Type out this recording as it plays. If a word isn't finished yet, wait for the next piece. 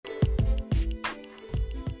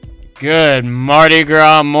Good Mardi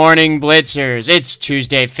Gras morning, Blitzers. It's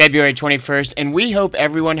Tuesday, February 21st, and we hope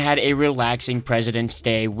everyone had a relaxing President's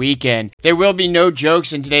Day weekend. There will be no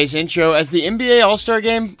jokes in today's intro, as the NBA All-Star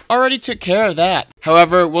Game already took care of that.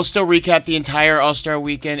 However, we'll still recap the entire All-Star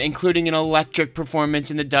weekend, including an electric performance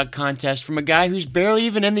in the dunk contest from a guy who's barely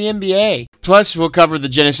even in the NBA. Plus, we'll cover the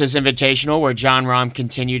Genesis Invitational, where Jon Rahm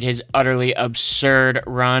continued his utterly absurd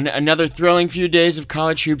run, another thrilling few days of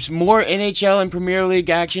college hoops, more NHL and Premier League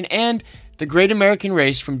action, and the Great American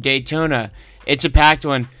Race from Daytona. It's a packed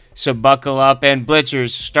one, so buckle up and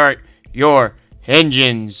Blitzers, start your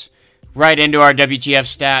engines. Right into our WTF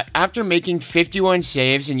stat. After making 51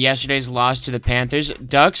 saves in yesterday's loss to the Panthers,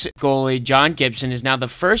 Ducks goalie John Gibson is now the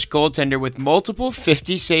first goaltender with multiple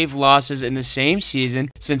 50-save losses in the same season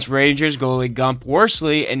since Rangers goalie Gump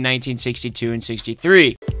Worsley in 1962 and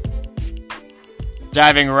 63.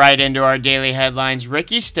 Diving right into our daily headlines,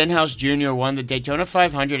 Ricky Stenhouse Jr. won the Daytona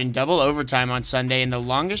 500 in double overtime on Sunday in the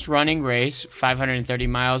longest-running race, 530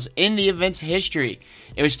 miles, in the event's history.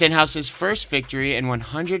 It was Stenhouse's first victory in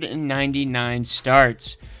 199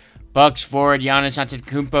 starts. Bucks forward Giannis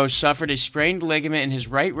Antetokounmpo suffered a sprained ligament in his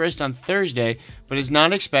right wrist on Thursday, but is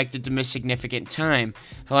not expected to miss significant time.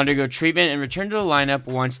 He'll undergo treatment and return to the lineup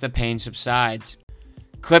once the pain subsides.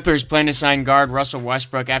 Clippers plan to sign guard Russell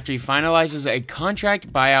Westbrook after he finalizes a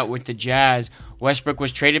contract buyout with the Jazz. Westbrook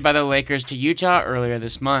was traded by the Lakers to Utah earlier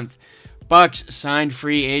this month. Bucks signed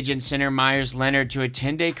free agent center Myers Leonard to a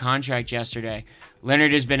 10-day contract yesterday.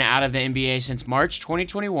 Leonard has been out of the NBA since March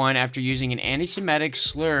 2021 after using an anti-Semitic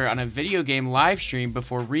slur on a video game live stream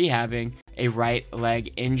before rehabbing a right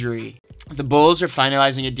leg injury. The Bulls are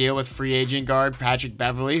finalizing a deal with free agent guard Patrick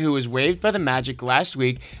Beverley, who was waived by the Magic last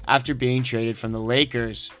week after being traded from the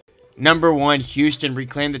Lakers. Number 1, Houston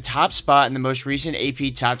reclaimed the top spot in the most recent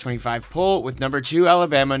AP Top 25 poll, with number 2,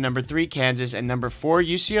 Alabama, number 3, Kansas, and number 4,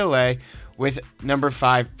 UCLA, with number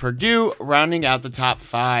 5, Purdue, rounding out the top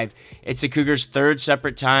 5. It's the Cougars' third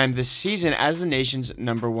separate time this season as the nation's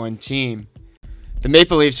number 1 team. The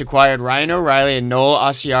Maple Leafs acquired Ryan O'Reilly and Noel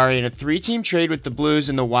Osiari in a 3-team trade with the Blues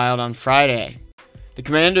in the Wild on Friday. The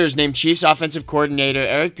Commanders named Chiefs offensive coordinator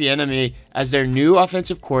Eric Bieniemy as their new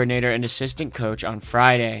offensive coordinator and assistant coach on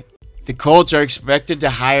Friday. The Colts are expected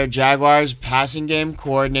to hire Jaguars passing game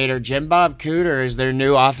coordinator Jim Bob Cooter as their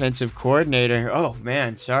new offensive coordinator. Oh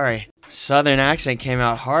man, sorry. Southern accent came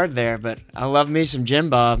out hard there, but I love me some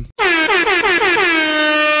Jim Bob.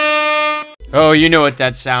 Oh, you know what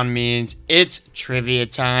that sound means. It's trivia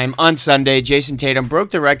time. On Sunday, Jason Tatum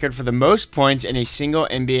broke the record for the most points in a single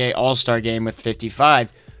NBA All-Star game with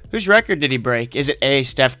 55. Whose record did he break? Is it A,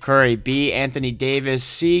 Steph Curry, B, Anthony Davis,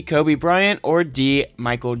 C, Kobe Bryant, or D,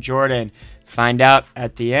 Michael Jordan? Find out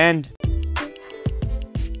at the end.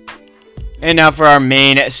 And now for our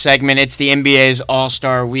main segment, it's the NBA's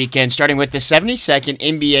All-Star Weekend, starting with the 72nd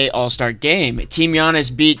NBA All-Star Game. Team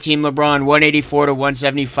Giannis beat Team LeBron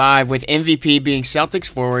 184-175, with MVP being Celtics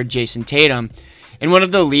forward Jason Tatum. In one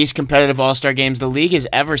of the least competitive All-Star games the league has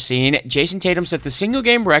ever seen, Jason Tatum set the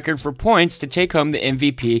single-game record for points to take home the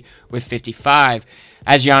MVP with 55,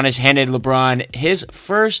 as Giannis handed LeBron his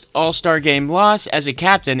first All-Star Game loss as a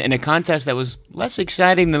captain in a contest that was less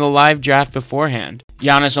exciting than the live draft beforehand.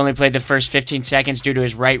 Giannis only played the first 15 seconds due to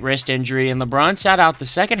his right wrist injury, and LeBron sat out the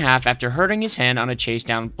second half after hurting his hand on a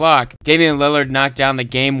chase-down block. Damian Lillard knocked down the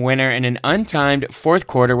game winner in an untimed fourth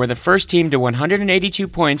quarter where the first team to 182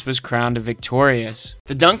 points was crowned victorious.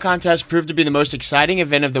 The dunk contest proved to be the most exciting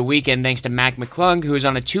event of the weekend thanks to Mac McClung, who is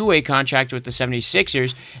on a two-way contract with the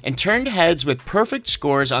 76ers, and turned heads with perfect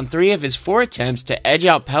scores on 3 of his 4 attempts to edge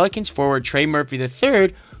out Pelicans forward Trey Murphy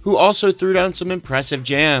III, who also threw down some impressive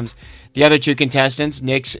jams. The other 2 contestants,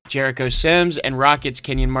 Knicks' Jericho Sims and Rockets'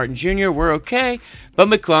 Kenyon Martin Jr., were okay, but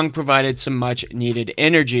McClung provided some much-needed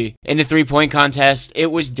energy. In the three-point contest,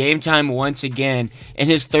 it was Dame time once again. In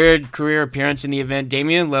his third career appearance in the event,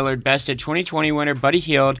 Damian Lillard bested 2020 winner Buddy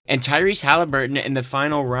Hield and Tyrese Halliburton in the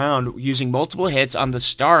final round, using multiple hits on the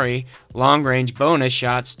starry long-range bonus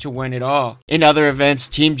shots to win it all. In other events,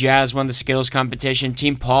 Team Jazz won the skills competition,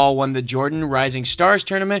 Team Paul won the Jordan Rising Stars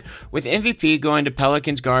tournament, with MVP going to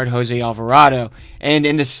Pelicans guard Jose Alvarado. And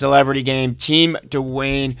in the celebrity game, Team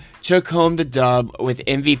Dwayne took home the dub, with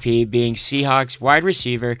MVP being Seahawks wide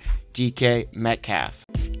receiver DK Metcalf.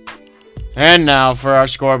 And now for our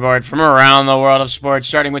scoreboard from around the world of sports,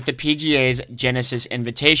 starting with the PGA's Genesis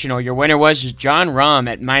Invitational. Your winner was Jon Rahm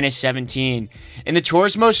at -17. In the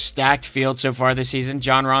tour's most stacked field so far this season,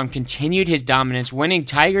 Jon Rahm continued his dominance, winning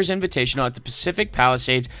Tiger's Invitational at the Pacific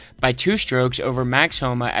Palisades by 2 strokes over Max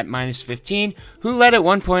Homa at -15, who led at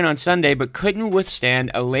one point on Sunday but couldn't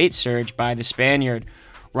withstand a late surge by the Spaniard.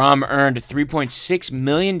 Rahm earned $3.6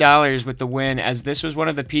 million with the win, as this was one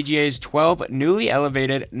of the PGA's 12 newly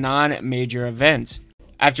elevated non-major events.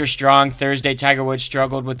 After a strong Thursday, Tiger Woods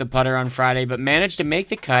struggled with the putter on Friday, but managed to make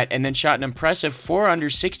the cut and then shot an impressive 4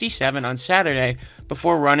 under 67 on Saturday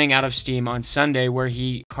before running out of steam on Sunday, where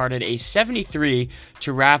he carded a 73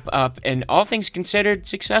 to wrap up an, all things considered,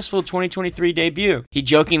 successful 2023 debut. He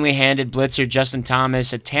jokingly handed blitzer Justin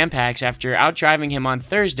Thomas a Tampax after outdriving him on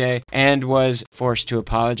Thursday and was forced to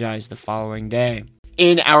apologize the following day.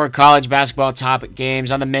 In our college basketball top games,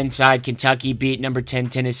 on the men's side, Kentucky beat number 10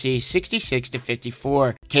 Tennessee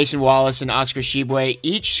 66-54. Cason Wallace and Oscar Tshiebwe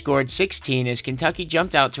each scored 16 as Kentucky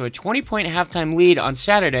jumped out to a 20-point halftime lead on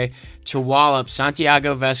Saturday to wallop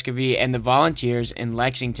Santiago Vescovi and the Volunteers in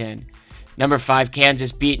Lexington. Number 5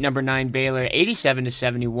 Kansas beat number 9 Baylor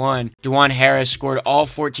 87-71. DeJuan Harris scored all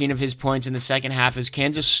 14 of his points in the second half as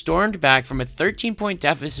Kansas stormed back from a 13-point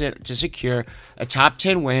deficit to secure a top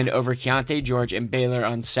 10 win over Keontae George and Baylor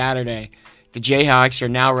on Saturday. The Jayhawks are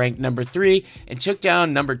now ranked number 3 and took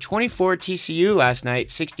down number 24 TCU last night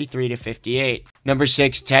 63-58. Number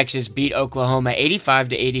 6 Texas beat Oklahoma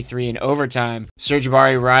 85-83 in overtime.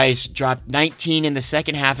 Sir'Jabari Rice dropped 19 in the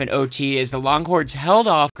second half in OT as the Longhorns held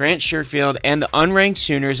off Grant Sherfield and the unranked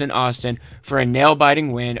Sooners in Austin for a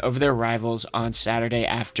nail-biting win over their rivals on Saturday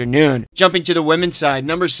afternoon. Jumping to the women's side,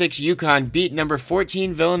 number 6 UConn beat number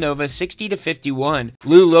 14 Villanova 60-51.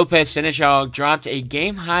 Lou Lopez Seneschal dropped a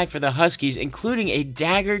game high for the Huskies, including a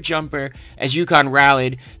dagger jumper as UConn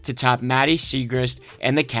rallied to top Maddie Siegrist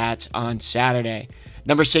and the Cats on Saturday.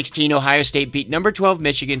 Number 16 Ohio State beat number 12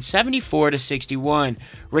 Michigan 74-61.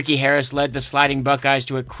 Ricky Harris led the Sliding Buckeyes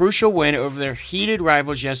to a crucial win over their heated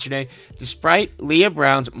rivals yesterday, despite Leah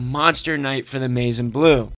Brown's monster night for the Maize and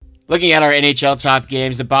Blue. Looking at our NHL top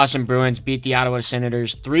games, the Boston Bruins beat the Ottawa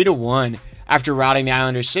Senators 3-1. After routing the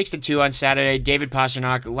Islanders 6-2 on Saturday, David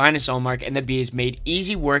Pastrnak, Linus Ullmark, and the Bees made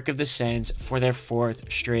easy work of the Sens for their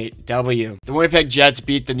 4th straight W. The Winnipeg Jets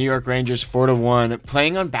beat the New York Rangers 4-1.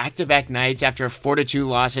 Playing on back-to-back nights after a 4-2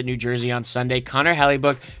 loss at New Jersey on Sunday, Connor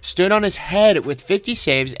Hellebuyck stood on his head with 50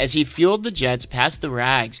 saves as he fueled the Jets past the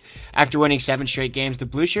Rags. After winning 7 straight games, the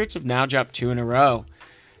Blue Shirts have now dropped 2 in a row.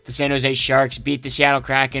 The San Jose Sharks beat the Seattle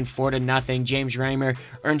Kraken 4-0. James Reimer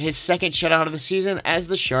earned his 2nd shutout of the season as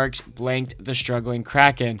the Sharks blanked the struggling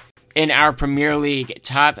Kraken. In our Premier League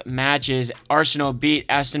top matches, Arsenal beat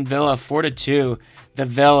Aston Villa 4-2. The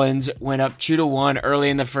Villains went up 2-1 early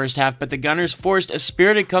in the first half, but the Gunners forced a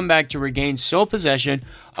spirited comeback to regain sole possession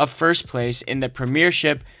of first place in the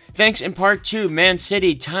Premiership, thanks in part to Man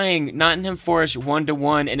City tying Nottingham Forest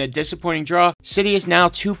 1-1 in a disappointing draw. City is now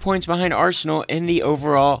 2 points behind Arsenal in the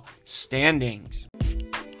overall standings.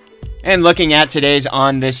 And looking at today's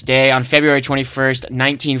On This Day, on February 21st,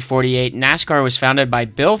 1948, NASCAR was founded by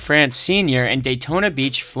Bill France Sr. in Daytona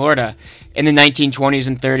Beach, Florida. In the 1920s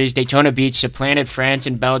and 30s, Daytona Beach supplanted France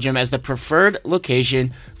and Belgium as the preferred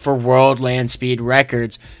location for world land speed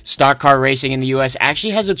records. Stock car racing in the U.S.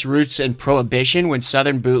 actually has its roots in Prohibition, when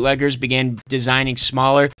Southern bootleggers began designing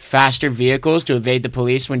smaller, faster vehicles to evade the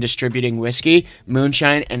police when distributing whiskey,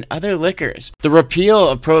 moonshine, and other liquors. The repeal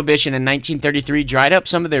of Prohibition in 1933 dried up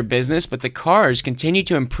some of their business, but the cars continued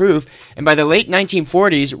to improve, and by the late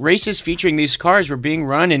 1940s, races featuring these cars were being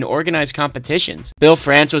run in organized competitions. Bill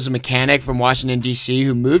France was a mechanic from Washington, D.C.,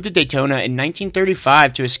 who moved to Daytona in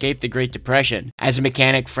 1935 to escape the Great Depression. As a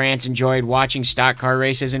mechanic, France enjoyed watching stock car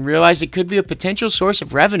races and realized it could be a potential source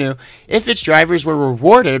of revenue if its drivers were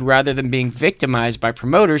rewarded rather than being victimized by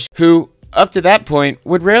promoters who, up to that point,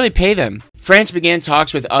 would rarely pay them. France began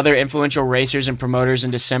talks with other influential racers and promoters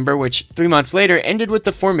in December, which 3 months later ended with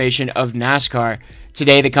the formation of NASCAR.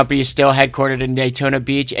 Today, the company is still headquartered in Daytona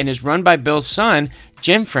Beach and is run by Bill's son,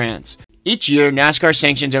 Jim France. Each year, NASCAR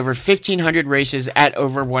sanctions over 1,500 races at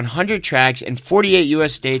over 100 tracks in 48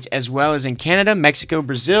 U.S. states, as well as in Canada, Mexico,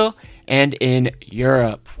 Brazil, and in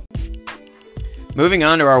Europe. Moving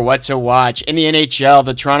on to our What to Watch. In the NHL,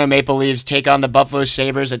 the Toronto Maple Leafs take on the Buffalo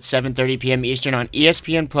Sabres at 7:30 p.m. Eastern on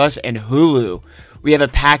ESPN Plus and Hulu. We have a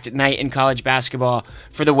packed night in college basketball.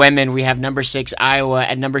 For the women, we have number 6 Iowa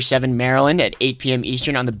at number 7 Maryland at 8 p.m.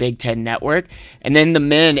 Eastern on the Big Ten Network. And then the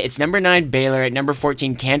men, it's number 9 Baylor at number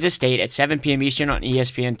 14 Kansas State at 7 p.m. Eastern on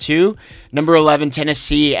ESPN2. Number 11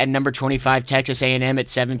 Tennessee at number 25 Texas A&M at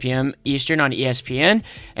 7 p.m. Eastern on ESPN.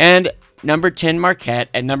 And number 10 Marquette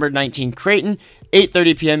at number 19 Creighton,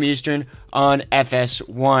 8:30 p.m. Eastern on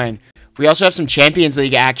FS1. We also have some Champions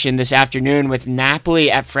League action this afternoon with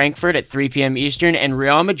Napoli at Frankfurt at 3 p.m. Eastern and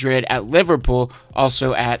Real Madrid at Liverpool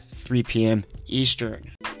also at 3 p.m.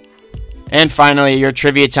 Eastern. And finally, your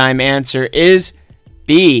trivia time answer is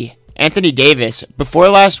B. Anthony Davis. Before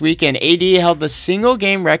last weekend, AD held the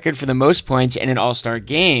single-game record for the most points in an All-Star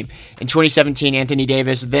game. In 2017, Anthony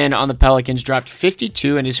Davis, then on the Pelicans, dropped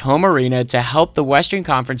 52 in his home arena to help the Western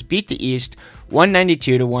Conference beat the East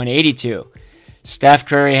 192-182. Steph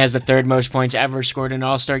Curry has the third most points ever scored in an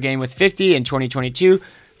All-Star game with 50 in 2022,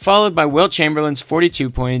 followed by Wilt Chamberlain's 42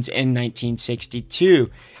 points in 1962.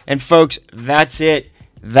 And folks, that's it.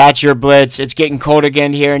 That's your Blitz. It's getting cold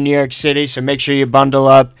again here in New York City, so make sure you bundle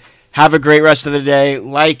up. Have a great rest of the day.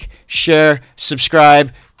 Like, share,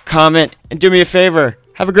 subscribe, comment, and do me a favor.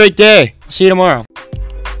 Have a great day. See you tomorrow.